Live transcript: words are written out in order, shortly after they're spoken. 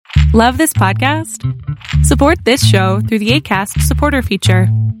Love this podcast? Support this show through the Acast supporter feature.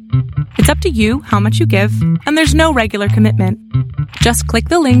 It's up to you how much you give, and there's no regular commitment. Just click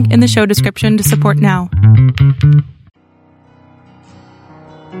the link in the show description to support now.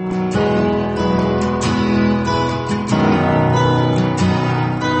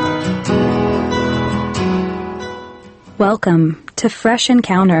 Welcome to Fresh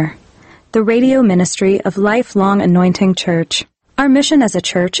Encounter, the radio ministry of Lifelong Anointing Church. Our mission as a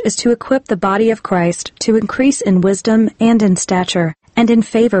church is to equip the body of Christ to increase in wisdom and in stature, and in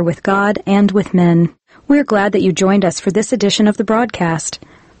favor with God and with men. We're glad that you joined us for this edition of the broadcast.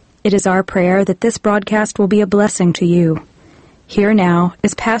 It is our prayer that this broadcast will be a blessing to you. Here now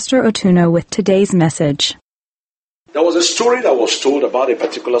is Pastor Otuno with today's message. There was a story that was told about a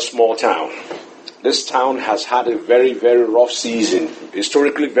particular small town. This town has had a very, very rough season,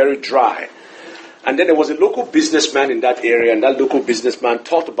 historically very dry. And then there was a local businessman in that area, and that local businessman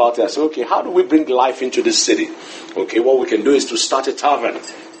thought about it and said, okay, how do we bring life into this city? Okay, what we can do is to start a tavern,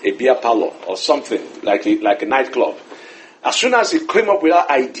 a beer parlor, or something like a nightclub. As soon as he came up with that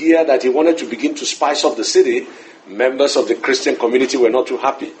idea that he wanted to begin to spice up the city, members of the Christian community were not too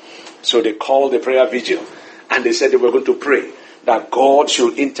happy. So they called a prayer vigil, and they said they were going to pray that God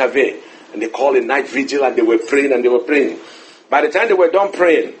should intervene. And they called a night vigil, and they were praying, and they were praying. By the time they were done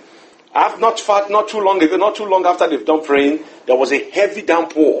praying, not too long after they've done praying, there was a heavy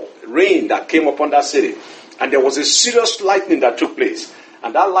downpour, rain that came upon that city. And there was a serious lightning that took place.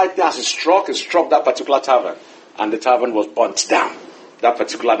 And that lightning, as it struck that particular tavern. And the tavern was burnt down. That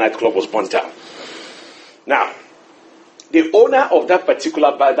particular nightclub was burnt down. Now, the owner of that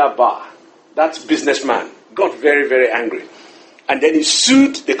particular bar, that businessman, got very, very angry. And then he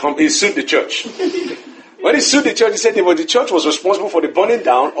sued the company, he sued the church. When he sued the church, he said the church was responsible for the burning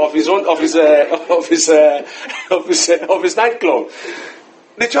down of his nightclub.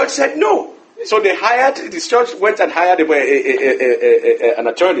 The church said no. So the church went and hired an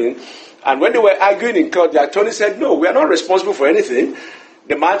attorney. And when they were arguing in court, the attorney said, no, we are not responsible for anything.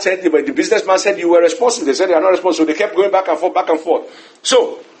 The businessman said, you were responsible. They said, they are not responsible. So they kept going back and forth.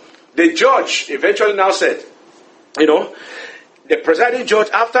 So the judge eventually now said, the presiding judge,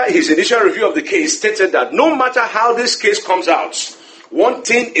 after his initial review of the case, stated that no matter how this case comes out, one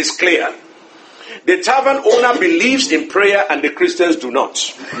thing is clear. The tavern owner believes in prayer and the Christians do not.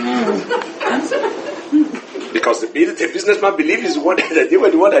 Because the businessman believes he's the one that they were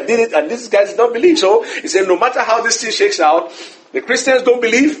the one that did it, and these guys don't believe. So he said no matter how this thing shakes out, the Christians don't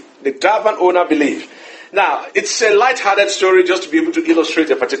believe, the tavern owner believes. Now, it's a light-hearted story just to be able to illustrate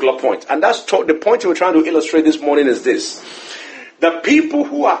a particular point. And that's the point we're trying to illustrate this morning is this. The people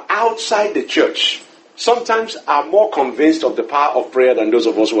who are outside the church sometimes are more convinced of the power of prayer than those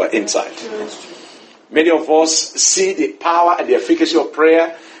of us who are inside. Many of us see the power and the efficacy of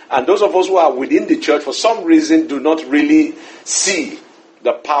prayer, and those of us who are within the church for some reason do not really see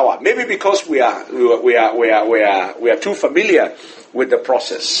the power. Maybe because we are too familiar with the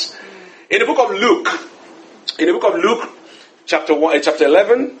process. In the book of Luke, chapter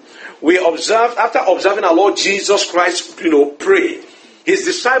 11. We observed, after observing our Lord Jesus Christ, pray. His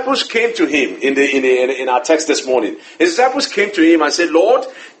disciples came to him in our text this morning. His disciples came to him and said, Lord,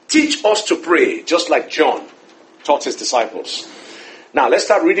 teach us to pray, just like John taught his disciples. Now, let's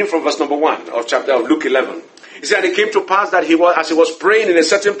start reading from verse number 1 of Luke 11. He said, it came to pass that as he was praying in a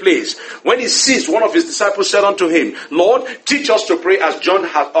certain place, when he ceased, one of his disciples said unto him, Lord, teach us to pray as John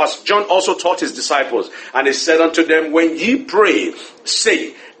also taught his disciples. And he said unto them, when ye pray,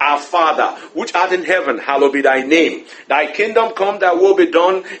 say, Our Father, which art in heaven, hallowed be thy name. Thy kingdom come, thy will be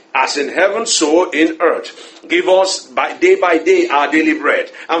done, as in heaven, so in earth. Give us by day our daily bread,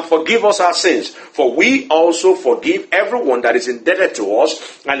 and forgive us our sins, for we also forgive everyone that is indebted to us,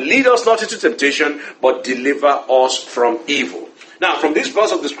 and lead us not into temptation, but deliver us from evil. Now, from this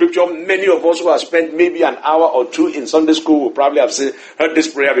verse of the scripture, many of us who have spent maybe an hour or two in Sunday school will probably have heard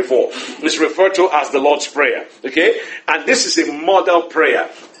this prayer before. It's referred to as the Lord's Prayer. Okay? And this is a model prayer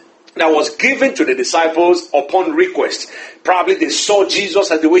that was given to the disciples upon request. Probably they saw Jesus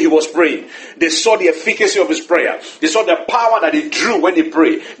as the way he was praying. They saw the efficacy of his prayer. They saw the power that he drew when he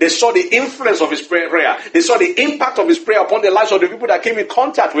prayed. They saw the influence of his prayer. They saw the impact of his prayer upon the lives of the people that came in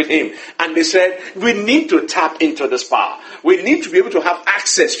contact with him. And they said, we need to tap into this power. We need to be able to have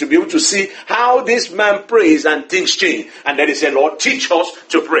access to be able to see how this man prays and things change. And then he said, Lord, teach us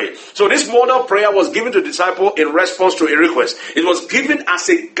to pray. So this model prayer was given to the disciple in response to a request. It was given as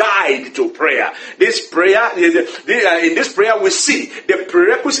a guide to prayer. This prayer, in this prayer we see the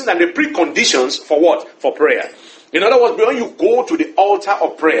prerequisites and the preconditions for what? For prayer. In other words, when you go to the altar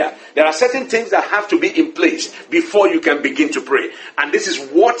of prayer, there are certain things that have to be in place before you can begin to pray. And this is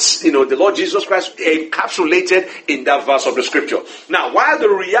what, the Lord Jesus Christ encapsulated in that verse of the scripture. Now, while the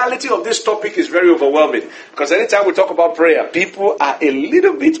reality of this topic is very overwhelming, because anytime we talk about prayer, people are a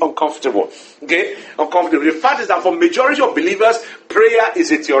little bit uncomfortable. Okay? Uncomfortable. The fact is that for majority of believers, prayer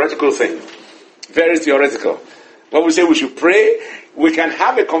is a theoretical thing. Very theoretical. When we say we should pray, we can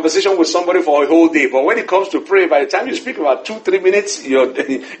have a conversation with somebody for a whole day. But when it comes to pray, by the time you speak about 2-3 minutes,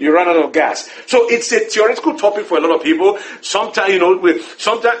 you run out of gas. So it's a theoretical topic for a lot of people. Sometimes,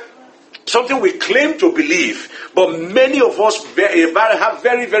 something we claim to believe, but many of us have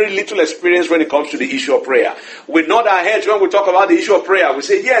very, very little experience when it comes to the issue of prayer. We nod our heads when we talk about the issue of prayer. We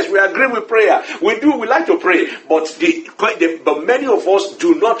say, yes, we agree with prayer. We like to pray. But but many of us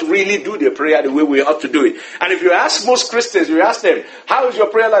do not really do the prayer the way we ought to do it. And if you ask most Christians, you ask them, how is your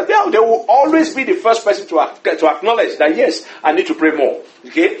prayer life? They will always be the first person to acknowledge that, yes, I need to pray more.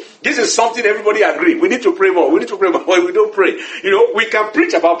 Okay? This is something everybody agrees. We need to pray more. We need to pray more. But we don't pray. We can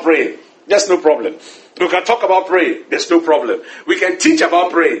preach about praying. There's no problem. We can talk about praying. There's no problem. We can teach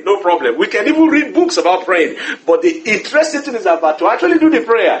about praying. No problem. We can even read books about praying. But the interesting thing is that to actually do the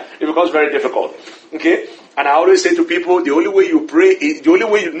prayer, it becomes very difficult. Okay? And I always say to people, the only way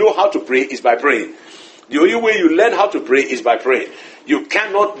you know how to pray is by praying. The only way you learn how to pray is by praying. You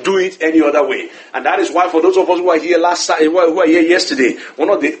cannot do it any other way. And that is why for those of us who are here who are here yesterday, one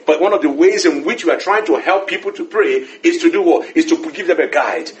of the ways in which we are trying to help people to pray is to do what? Is to give them a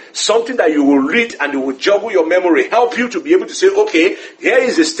guide. Something that you will read and it will juggle your memory, help you to be able to say, okay, here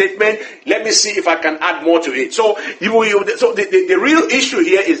is a statement, let me see if I can add more to it. So the real issue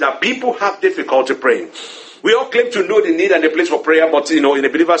here is that people have difficulty praying. We all claim to know the need and the place for prayer, but in a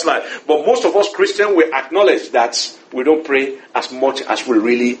believer's life. But most of us Christians will acknowledge that we don't pray as much as we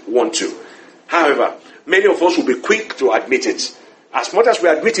really want to. However, many of us will be quick to admit it. As much as we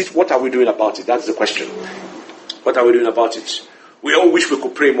admit it, what are we doing about it? That's the question. What are we doing about it? We all wish we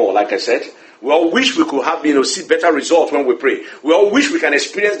could pray more, like I said. We all wish we could have, see better results when we pray. We all wish we can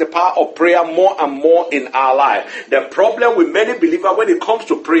experience the power of prayer more and more in our life. The problem with many believers when it comes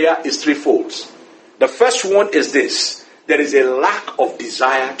to prayer is threefold. The first one is this. There is a lack of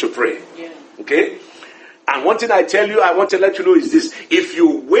desire to pray. Okay? And one thing I tell you, I want to let you know is this. If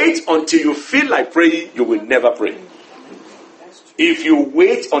you wait until you feel like praying, you will never pray. If you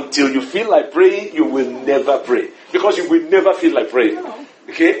wait until you feel like praying, you will never pray. Because you will never feel like praying.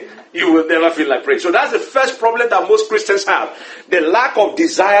 Okay? You will never feel like praying. So that's the first problem that most Christians have. The lack of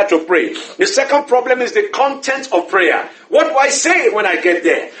desire to pray. The second problem is the content of prayer. What do I say when I get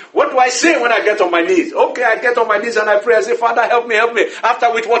there? What do I say when I get on my knees? Okay, I get on my knees and I pray. I say, Father, help me, help me.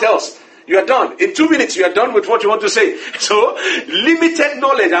 After which, what else? You are done. In 2 minutes, you are done with what you want to say. So, limited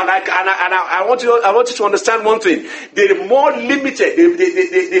knowledge. And I want you to understand one thing. The more limited,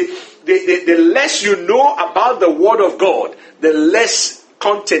 the less you know about the Word of God, the less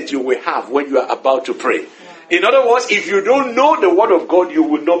content you will have when you are about to pray. In other words, if you don't know the Word of God, you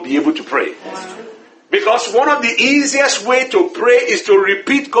will not be able to pray. Because one of the easiest way to pray is to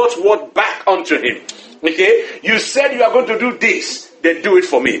repeat God's Word back unto Him. Okay? You said you are going to do this. Then do it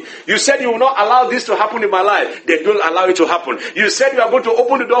for me. You said you will not allow this to happen in my life. Then don't allow it to happen. You said you are going to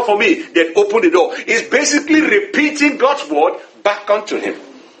open the door for me. Then open the door. It's basically repeating God's word back unto Him.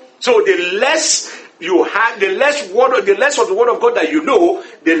 So the less you have, the less of the word of God that you know,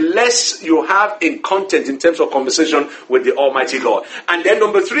 the less you have in content in terms of conversation with the Almighty God. And then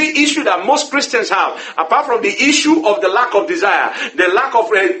number 3 issue that most Christians have, apart from the issue of the lack of desire, the lack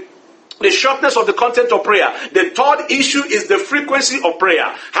of the shortness of the content of prayer. The third issue is the frequency of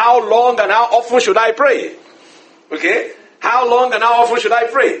prayer. How long and how often should I pray? Okay? How long and how often should I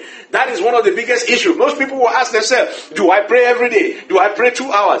pray? That is one of the biggest issues. Most people will ask themselves, do I pray every day? Do I pray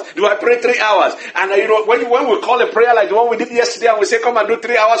 2 hours? Do I pray 3 hours? And when we call a prayer like the one we did yesterday and we say, come and do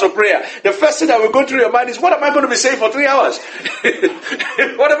 3 hours of prayer, the first thing that will go through your mind is, what am I going to be saying for 3 hours?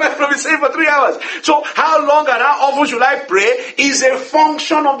 What am I going to be saying for 3 hours? So how long and how often should I pray is a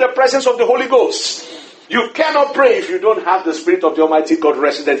function of the presence of the Holy Ghost. You cannot pray if you don't have the Spirit of the Almighty God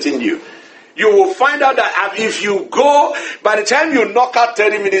resident in you. You will find out that if you go, by the time you knock out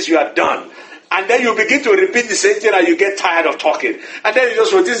 30 minutes, you are done. And then you begin to repeat the same thing and you get tired of talking. And then you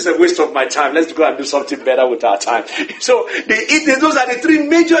just say, this is a waste of my time. Let's go and do something better with our time. So those are the 3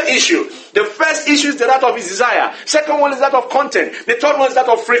 major issues. The first issue is that of his desire. Second one is that of content. The third one is that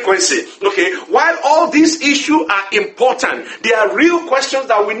of frequency. Okay. While all these issues are important, they are real questions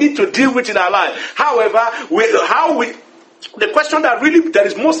that we need to deal with in our life. However, the question that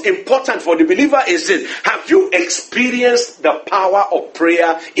is most important for the believer is this: have you experienced the power of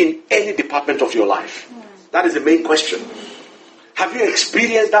prayer in any department of your life? That is the main question. Have you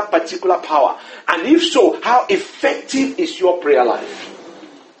experienced that particular power? And if so, how effective is your prayer life?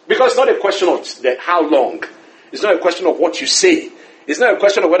 Because it's not a question of how long. It's not a question of what you say. It's not a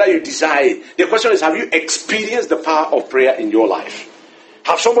question of whether you desire it. The question is, have you experienced the power of prayer in your life?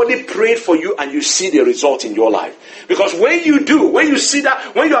 Have somebody prayed for you and you see the result in your life? Because when you do, when you see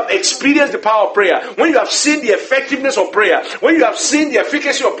that, when you have experienced the power of prayer, when you have seen the effectiveness of prayer, when you have seen the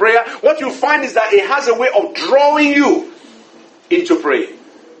efficacy of prayer, what you find is that it has a way of drawing you into praying.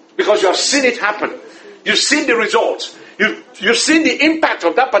 Because you have seen it happen. You've seen the results. You've seen the impact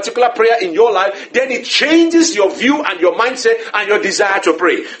of that particular prayer in your life. Then it changes your view and your mindset and your desire to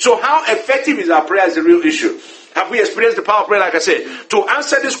pray. So how effective is our prayer is the real issue. Have we experienced the power of prayer? Like I said, to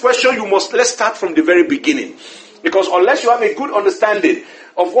answer this question, let's start from the very beginning. Because unless you have a good understanding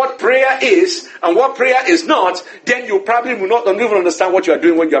of what prayer is and what prayer is not, then you probably will not even understand what you are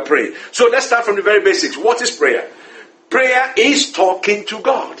doing when you are praying. So let's start from the very basics. What is prayer? Prayer is talking to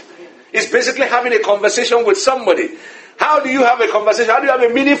God. It's basically having a conversation with somebody. How do you have a conversation? How do you have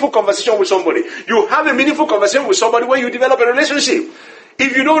a meaningful conversation with somebody? You have a meaningful conversation with somebody when you develop a relationship.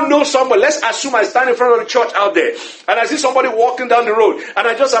 If you don't know somebody, let's assume I stand in front of the church out there and I see somebody walking down the road and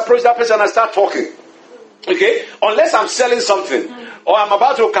I just approach that person and I start talking. Okay? Unless I'm selling something or I'm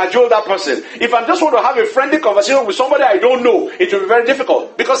about to cajole that person. If I just want to have a friendly conversation with somebody I don't know, it will be very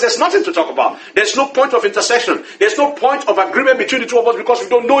difficult because there's nothing to talk about. There's no point of intersection. There's no point of agreement between the two of us because we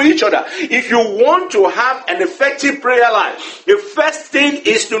don't know each other. If you want to have an effective prayer life, the first thing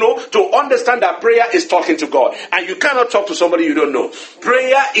is to understand that prayer is talking to God. And you cannot talk to somebody you don't know.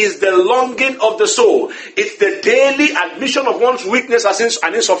 Prayer is the longing of the soul. It's the daily admission of one's weakness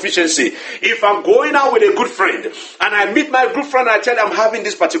and insufficiency. If I'm going out with a good friend and I meet my good friend and I tell him I'm having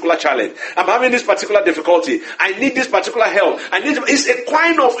this particular challenge, I'm having this particular difficulty, I need this particular help, it's a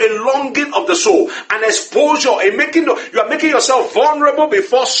kind of a longing of the soul, an exposure, you are making yourself vulnerable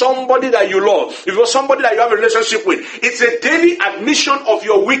before somebody that you love, before somebody that you have a relationship with. It's a daily admission of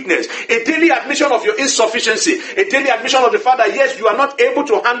your weakness, a daily admission of your insufficiency, a daily admission of the fact that yes, you are not able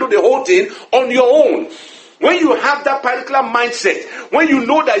to handle the whole thing on your own. When you have that particular mindset, when you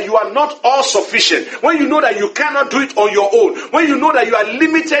know that you are not all sufficient, when you know that you cannot do it on your own, when you know that you are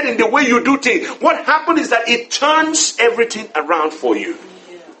limited in the way you do things, what happens is that it turns everything around for you.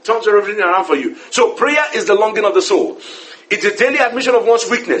 Turns everything around for you. So prayer is the longing of the soul. It's a daily admission of one's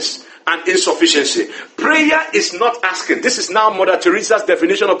weakness and insufficiency. Prayer is not asking. This is now Mother Teresa's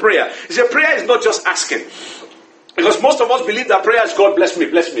definition of prayer. She said prayer is not just asking. Because most of us believe that prayer is God bless me,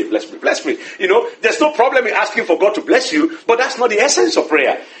 bless me, bless me, bless me. There's no problem in asking for God to bless you, but that's not the essence of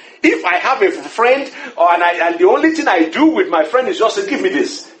prayer. If I have a friend, and the only thing I do with my friend is just say, give me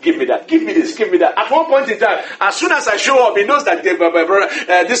this, give me that, give me this, give me that. At one point in time, as soon as I show up, he knows that this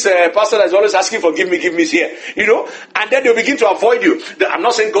pastor that is always asking for give me is here. And then they'll begin to avoid you. I'm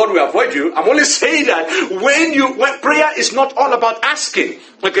not saying God will avoid you. I'm only saying that when prayer is not all about asking,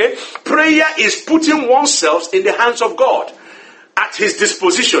 okay? Prayer is putting oneself in the hands of God, at his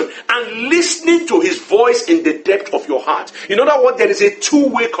disposition, and listening to his voice in the depth of your heart. In other words, there is a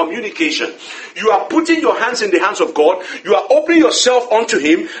two-way communication. You are putting your hands in the hands of God, you are opening yourself unto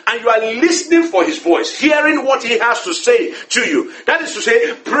him, and you are listening for his voice, hearing what he has to say to you. That is to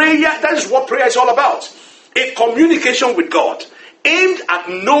say, prayer, that is what prayer is all about. A communication with God, aimed at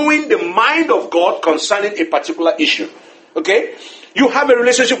knowing the mind of God concerning a particular issue. Okay? You have a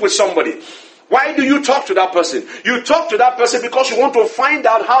relationship with somebody. Why do you talk to that person? You talk to that person because you want to find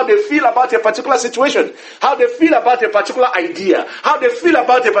out how they feel about a particular situation, how they feel about a particular idea, how they feel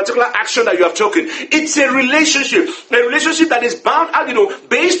about a particular action that you have taken. It's a relationship that is bound out,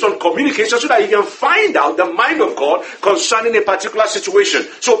 based on communication, so that you can find out the mind of God concerning a particular situation.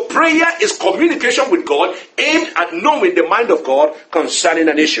 So prayer is communication with God aimed at knowing the mind of God concerning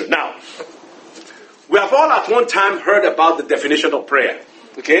an issue. Now, we have all at one time heard about the definition of prayer.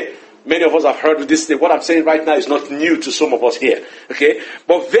 Okay? Many of us have heard of this thing. What I'm saying right now is not new to some of us here. Okay?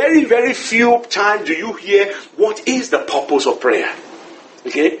 But very, very few times do you hear what is the purpose of prayer.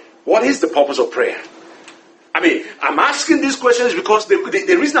 Okay? What is the purpose of prayer? I'm asking these questions because the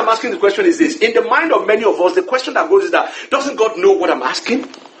reason I'm asking the question is this. In the mind of many of us, the question that goes is that, doesn't God know what I'm asking?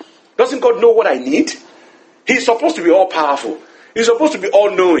 Doesn't God know what I need? He's supposed to be all powerful. He's supposed to be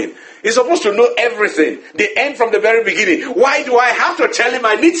all-knowing. He's supposed to know everything. The end from the very beginning. Why do I have to tell him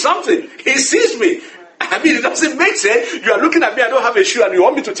I need something? He sees me. It doesn't make sense. You are looking at me, I don't have a shoe, and you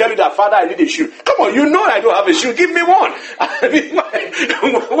want me to tell you that, Father, I need a shoe. Come on, you know I don't have a shoe. Give me one.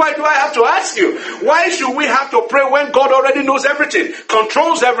 Why do I have to ask you? Why should we have to pray when God already knows everything,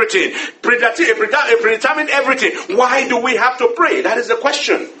 controls everything, predetermines everything? Why do we have to pray? That is the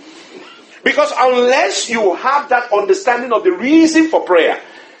question. Because unless you have that understanding of the reason for prayer,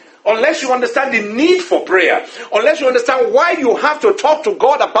 unless you understand the need for prayer, unless you understand why you have to talk to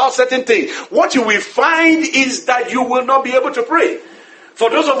God about certain things, what you will find is that you will not be able to pray. For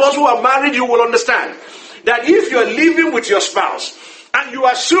those of us who are married, you will understand that if you're living with your spouse and you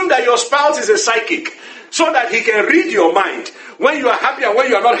assume that your spouse is a psychic so that he can read your mind when you are happy and when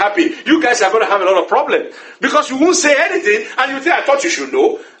you are not happy, you guys are going to have a lot of problems because you won't say anything and you think, I thought you should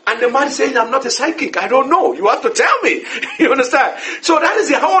know. And the man saying, I'm not a psychic, I don't know. You have to tell me. You understand? So that is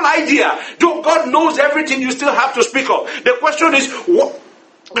the whole idea. Though God knows everything, you still have to speak up. The question is,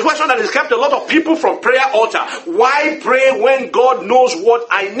 the question that has kept a lot of people from prayer altar. Why pray when God knows what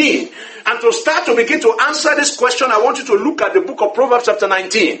I need? And to start to begin to answer this question, I want you to look at the book of Proverbs chapter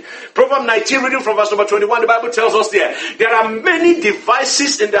 19. Proverbs 19, reading from verse number 21, the Bible tells us there are many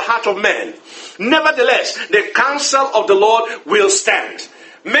devices in the heart of man. Nevertheless, the counsel of the Lord will stand.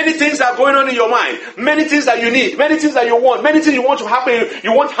 Many things are going on in your mind. Many things that you need. Many things that you want. Many things you want to happen.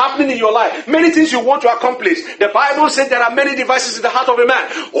 You want happening in your life. Many things you want to accomplish. The Bible says there are many devices in the heart of a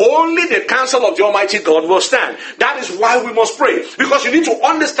man. Only the counsel of the Almighty God will stand. That is why we must pray. Because you need to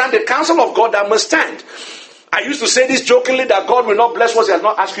understand the counsel of God that must stand. I used to say this jokingly that God will not bless what He has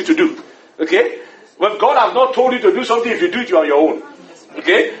not asked you to do. Okay? When God has not told you to do something, if you do it, you are on your own.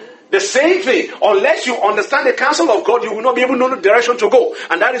 Okay? The same thing, unless you understand the counsel of God, you will not be able to know the direction to go.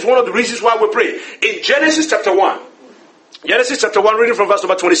 And that is one of the reasons why we pray. In Genesis chapter 1, reading from verse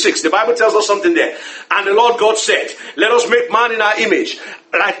number 26, the Bible tells us something there. And the Lord God said, let us make man in our image,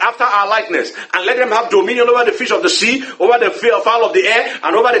 like after our likeness, and let them have dominion over the fish of the sea, over the fowl of the air,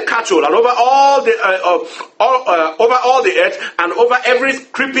 and over the cattle, and over all the earth, and over every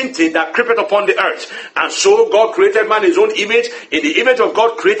creeping thing that creepeth upon the earth. And so God created man in His own image. In the image of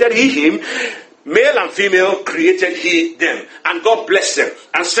God created He him. Male and female created He them. And God blessed them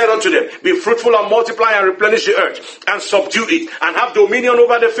and said unto them, be fruitful and multiply and replenish the earth and subdue it and have dominion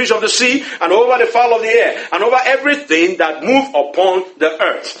over the fish of the sea and over the fowl of the air and over everything that move upon the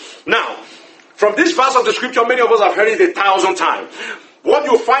earth. Now, from this verse of the scripture, many of us have heard it 1,000 times. What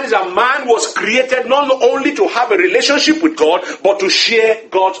you find is that man was created not only to have a relationship with God, but to share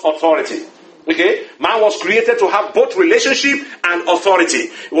God's authority. Okay? Man was created to have both relationship and authority.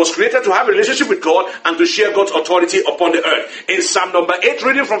 He was created to have a relationship with God and to share God's authority upon the earth. In Psalm number 8,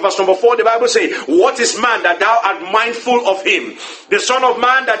 reading from verse number 4, the Bible says, what is man that thou art mindful of him? The son of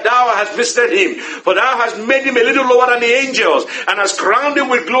man that thou hast visited him. For thou hast made him a little lower than the angels, and hast crowned him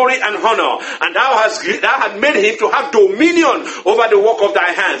with glory and honor. And thou hast made him to have dominion over the work of thy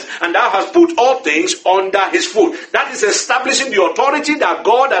hands. And thou hast put all things under his foot. That is establishing the authority that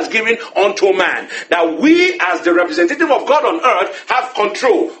God has given unto man, that we as the representative of God on earth have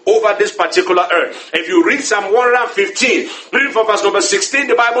control over this particular earth. If you read Psalm 115, reading from verse number 16,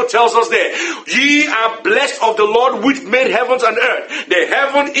 the Bible tells us there, ye are blessed of the Lord which made heavens and earth.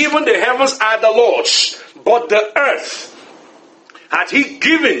 Even the heavens are the Lord's, but the earth hath He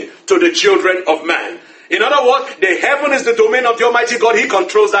given to the children of man. In other words, the heaven is the domain of the Almighty God. He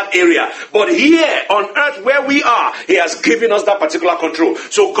controls that area. But here on earth where we are, He has given us that particular control.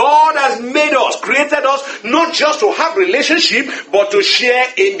 So God has made us, created us, not just to have relationship, but to share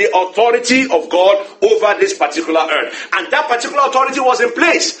in the authority of God over this particular earth. And that particular authority was in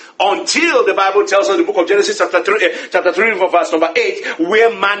place until the Bible tells us in the book of Genesis chapter 3 verse number 8,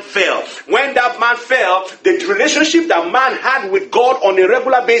 where man fell. When that man fell, the relationship that man had with God on a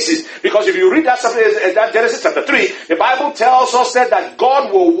regular basis, because if you read that Genesis chapter 3, the Bible tells us that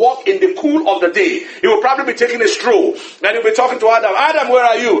God will walk in the cool of the day. He will probably be taking a stroll. Then he'll be talking to Adam. Adam, where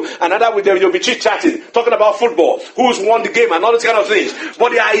are you? And Adam with them, you'll be chit-chatting, talking about football, who's won the game and all these kind of things. But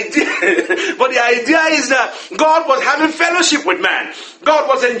the idea is that God was having fellowship with man. God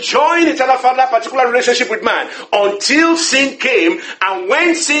was enjoying each other for that particular relationship with man until sin came. And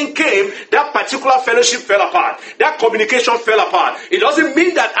when sin came, that particular fellowship fell apart. That communication fell apart. It doesn't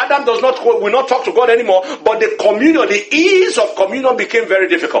mean that Adam will not talk to God anymore, but the communion, the ease of communion became very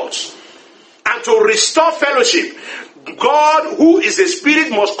difficult. And to restore fellowship, God, who is a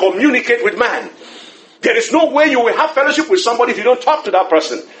spirit, must communicate with man. There is no way you will have fellowship with somebody if you don't talk to that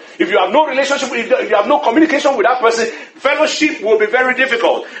person. If you have no relationship, if you have no communication with that person, fellowship will be very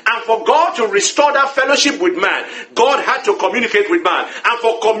difficult. And for God to restore that fellowship with man, God had to communicate with man. And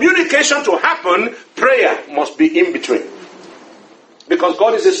for communication to happen, prayer must be in between. Because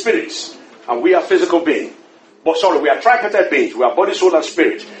God is a spirit, and we are physical beings. We are tripartite beings. We are body, soul, and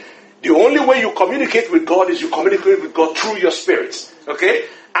spirit. The only way you communicate with God is you communicate with God through your spirit. Okay?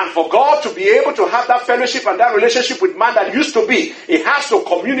 And for God to be able to have that fellowship and that relationship with man that used to be, He has to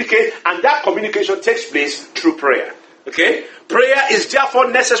communicate, and that communication takes place through prayer. Okay? Prayer is therefore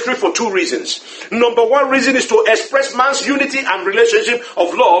necessary for two reasons. Number one reason is to express man's unity and relationship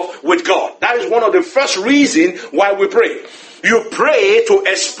of love with God. That is one of the first reasons why we pray. You pray to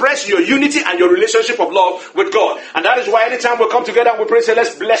express your unity and your relationship of love with God. And that is why anytime we come together and we pray, say,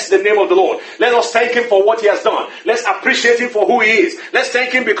 let's bless the name of the Lord. Let us thank Him for what He has done. Let's appreciate Him for who He is. Let's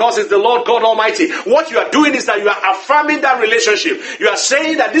thank Him because it's the Lord God Almighty. What you are doing is that you are affirming that relationship. You are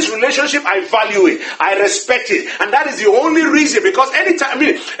saying that this relationship, I value it. I respect it. And that is the only reason, because anytime,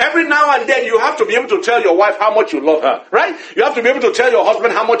 every now and then you have to be able to tell your wife how much you love her. Right? You have to be able to tell your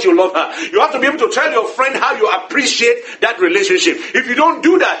husband how much you love her. You have to be able to tell your friend how you appreciate that relationship. If you don't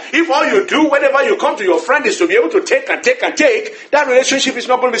do that, if all you do whenever you come to your friend is to be able to take and take and take, that relationship is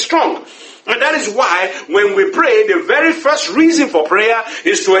not going to be strong. And that is why when we pray, the very first reason for prayer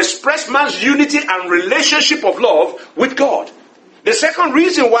is to express man's unity and relationship of love with God. The second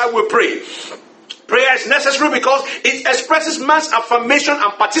reason why we pray, prayer is necessary because it expresses man's affirmation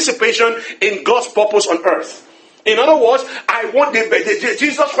and participation in God's purpose on earth. In other words, I want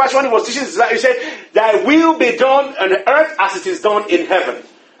Jesus Christ, when He was teaching His disciples, He said, "Thy will be done on earth as it is done in heaven."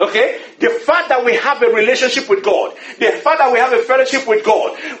 Okay? The fact that we have a relationship with God, the fact that we have a fellowship with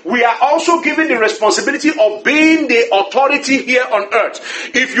God, we are also given the responsibility of being the authority here on earth.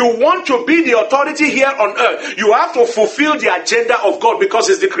 If you want to be the authority here on earth, you have to fulfill the agenda of God because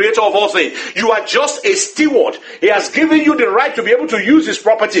He's the creator of all things. You are just a steward. He has given you the right to be able to use His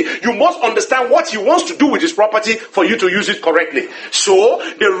property. You must understand what He wants to do with His property for you to use it correctly. So,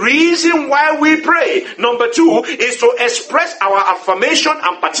 the reason why we pray, number two, is to express our affirmation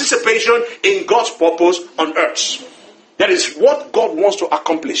and participation in God's purpose on earth. That is what God wants to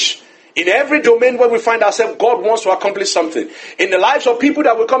accomplish. In every domain where we find ourselves, God wants to accomplish something. In the lives of people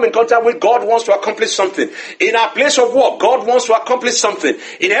that we come in contact with, God wants to accomplish something. In our place of work, God wants to accomplish something.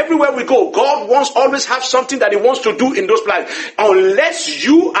 In everywhere we go, God wants always have something that He wants to do in those places. Unless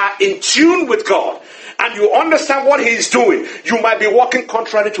you are in tune with God and you understand what He is doing, you might be walking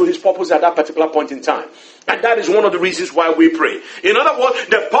contrary to His purpose at that particular point in time. And that is one of the reasons why we pray. In other words,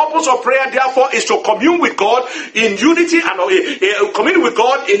 the purpose of prayer, therefore, is to commune with God in unity and commune with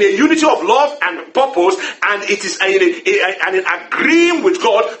God in a unity of love and purpose, and it is in agreeing with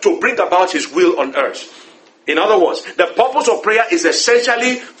God to bring about His will on earth. In other words, the purpose of prayer is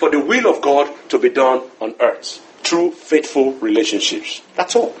essentially for the will of God to be done on earth through faithful relationships.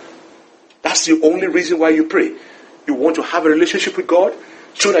 That's all. That's the only reason why you pray. You want to have a relationship with God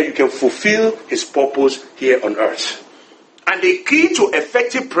so that you can fulfill His purpose here on earth. And the key to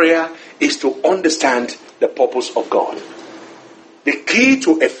effective prayer is to understand the purpose of God. The key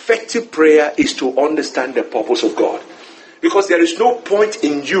to effective prayer is to understand the purpose of God. Because there is no point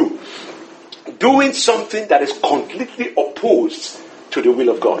in you doing something that is completely opposed to the will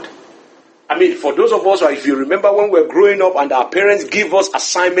of God. For those of us, or if you remember when we were growing up and our parents give us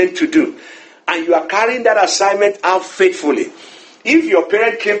assignment to do, and you are carrying that assignment out faithfully, if your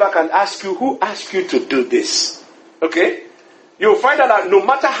parent came back and asked you, who asked you to do this? Okay? You'll find out that no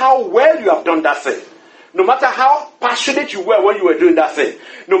matter how well you have done that thing, no matter how passionate you were when you were doing that thing,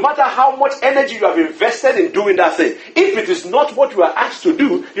 no matter how much energy you have invested in doing that thing, if it is not what you are asked to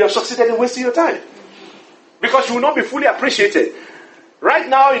do, you have succeeded in wasting your time. Because you will not be fully appreciated. Right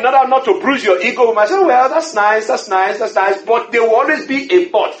now, in order not to bruise your ego, you might say, well, that's nice. But there will always be a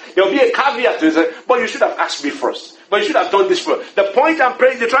but. There will be a caveat to it. But you should have asked me first. But you should have done this first. The point I'm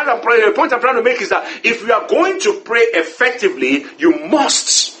trying to make is that if you are going to pray effectively, you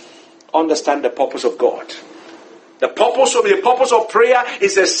must understand the purpose of God. The purpose of prayer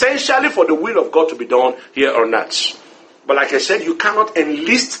is essentially for the will of God to be done here on earth. But like I said, you cannot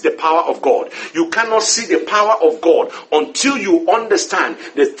enlist the power of God. You cannot see the power of God until you understand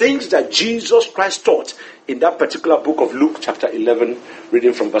the things that Jesus Christ taught in that particular book of Luke chapter 11,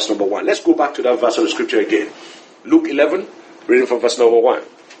 reading from verse number 1. Let's go back to that verse of the scripture again. Luke 11, reading from verse number 1.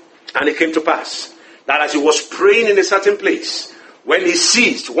 And it came to pass that as he was praying in a certain place, when he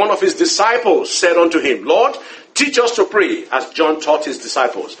ceased, one of his disciples said unto him, Lord, teach us to pray, as John taught his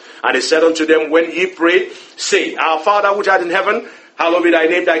disciples. And he said unto them, when ye pray, say, Our Father which art in heaven, hallowed be thy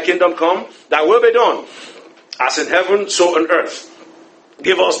name, thy kingdom come, thy will be done, as in heaven, so on earth.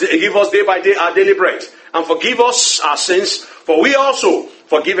 Give us day by day our daily bread, and forgive us our sins, for we also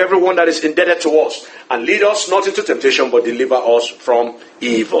forgive everyone that is indebted to us. And lead us not into temptation, but deliver us from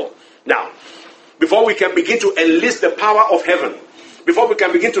evil. Now, before we can begin to enlist the power of heaven, before we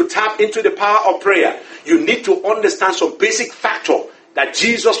can begin to tap into the power of prayer, you need to understand some basic factor that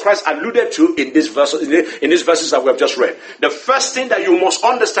Jesus Christ alluded to in these verses that we have just read. The first thing that you must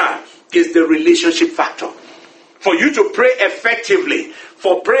understand is the relationship factor. For you to pray effectively,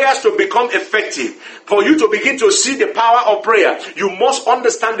 for prayers to become effective, for you to begin to see the power of prayer, you must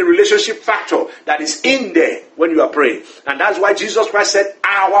understand the relationship factor that is in there when you are praying. And that's why Jesus Christ said,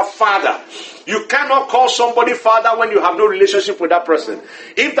 our Father. You cannot call somebody Father when you have no relationship with that person.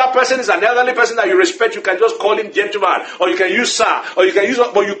 If that person is an elderly person that you respect, you can just call him gentleman, or you can use sir, or you can use,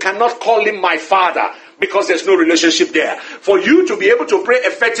 but you cannot call him my father, because there's no relationship there. For you to be able to pray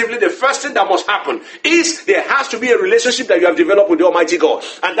effectively, the first thing that must happen is there has to be a relationship that you have developed with the Almighty God.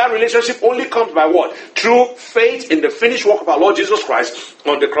 And that relationship only comes by what? Through faith in the finished work of our Lord Jesus Christ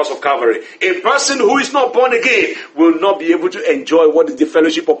on the cross of Calvary. A person who is not born again will not be able to enjoy what is the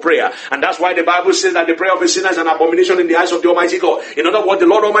fellowship of prayer. And that's why the Bible says that the prayer of a sinner is an abomination in the eyes of the Almighty God. In other words, the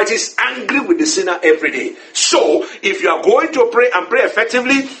Lord Almighty is angry with the sinner every day. So, if you are going to pray and pray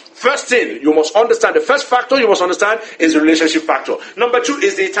effectively, first thing you must understand, the first factor you must understand is the relationship factor. Number 2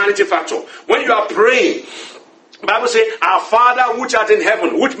 is the eternity factor. When you are praying, the Bible says, our Father which art in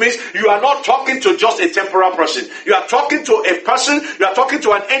heaven, which means you are not talking to just a temporal person. You are talking to a person, you are talking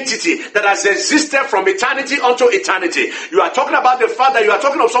to an entity that has existed from eternity unto eternity. You are talking about the Father, you are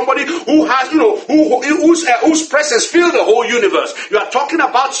talking of somebody who has, whose presence fills the whole universe. You are talking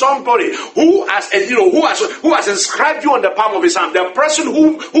about somebody who has, who has inscribed you on the palm of his hand. The person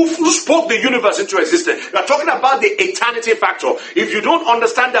who spoke the universe into existence. You are talking about the eternity factor. If you don't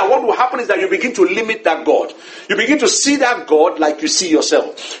understand that, what will happen is that you begin to limit that God. You begin to see that God like you see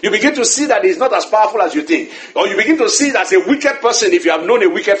yourself. You begin to see that he's not as powerful as you think. Or you begin to see it as a wicked person if you have known a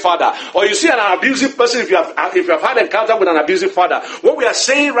wicked father. Or you see an abusive person if you have had encounter with an abusive father. What we are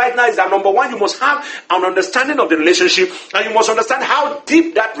saying right now is that number 1, you must have an understanding of the relationship, and you must understand how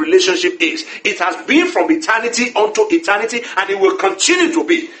deep that relationship is. It has been from eternity unto eternity, and it will continue to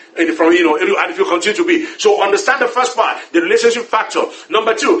be. And if you continue to be. So understand the first part, the relationship factor.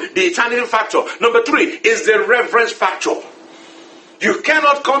 Number 2, the eternity factor. Number 3 is the reverence factor. You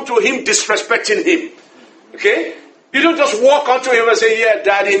cannot come to him disrespecting him. Okay? You don't just walk onto him and say, yeah,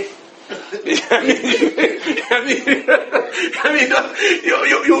 daddy.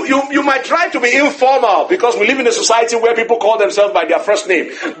 You might try to be informal because we live in a society where people call themselves by their first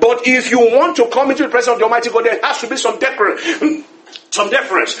name. But if you want to come into the presence of the Almighty God, there has to be some deference.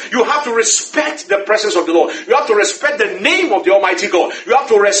 You have to respect the presence of the Lord. You have to respect the name of the Almighty God. You have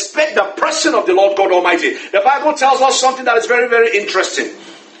to respect the person of the Lord God Almighty. The Bible tells us something that is very, very interesting.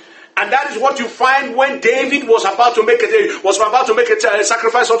 And that is what you find when David was about to make a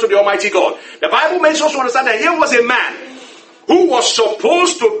sacrifice unto the Almighty God. The Bible makes us understand that here was a man who was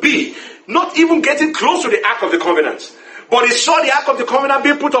supposed to be not even getting close to the Ark of the Covenant. But he saw the Ark of the Covenant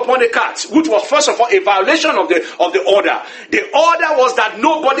being put upon a cart, which was first of all a violation of the order. The order was that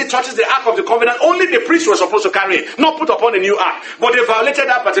nobody touches the Ark of the Covenant. Only the priests were supposed to carry it, not put upon a new ark. But they violated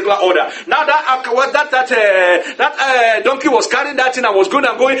that particular order. Now that donkey was carrying that thing and was going,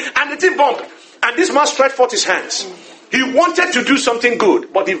 and the thing bumped. And this man stretched forth his hands. He wanted to do something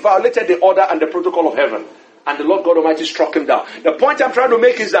good, but he violated the order and the protocol of heaven. And the Lord God Almighty struck him down. The point I'm trying to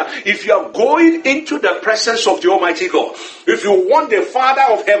make is that if you are going into the presence of the Almighty God, if you want the Father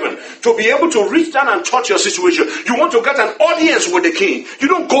of heaven to be able to reach down and touch your situation, you want to get an audience with the King, you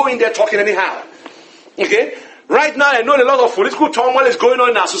don't go in there talking anyhow. Okay? Right now, I know a lot of political turmoil is going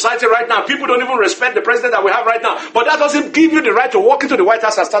on in our society right now. People don't even respect the president that we have right now. But that doesn't give you the right to walk into the White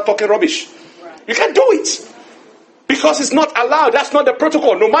House and start talking rubbish. You can't do it. Because it's not allowed. That's not the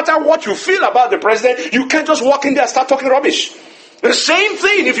protocol. No matter what you feel about the president, you can't just walk in there and start talking rubbish. The same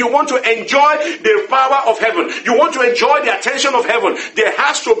thing if you want to enjoy the power of heaven. You want to enjoy the attention of heaven. There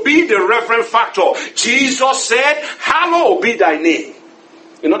has to be the reverence factor. Jesus said, hallowed be thy name.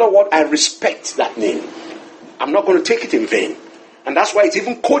 In other words, I respect that name. I'm not going to take it in vain. And that's why it's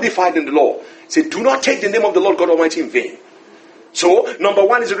even codified in the law. It said, do not take the name of the Lord God Almighty in vain. So, number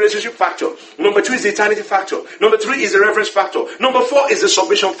 1 is the relationship factor. Number 2 is the eternity factor. Number 3 is the reverence factor. Number 4 is the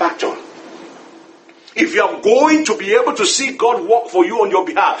submission factor. If you are going to be able to see God work for you on your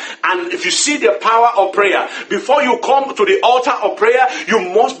behalf, and if you see the power of prayer, before you come to the altar of prayer, you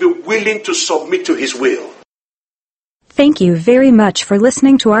must be willing to submit to His will. Thank you very much for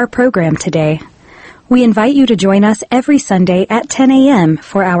listening to our program today. We invite you to join us every Sunday at 10 a.m.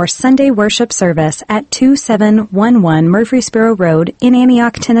 for our Sunday worship service at 2711 Murfreesboro Road in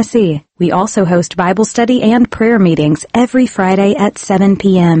Antioch, Tennessee. We also host Bible study and prayer meetings every Friday at 7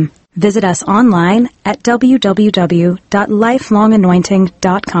 p.m. Visit us online at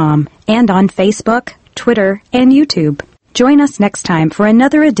www.lifelonganointing.com and on Facebook, Twitter, and YouTube. Join us next time for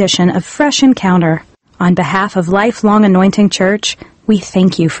another edition of Fresh Encounter. On behalf of Lifelong Anointing Church, we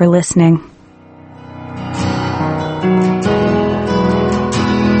thank you for listening.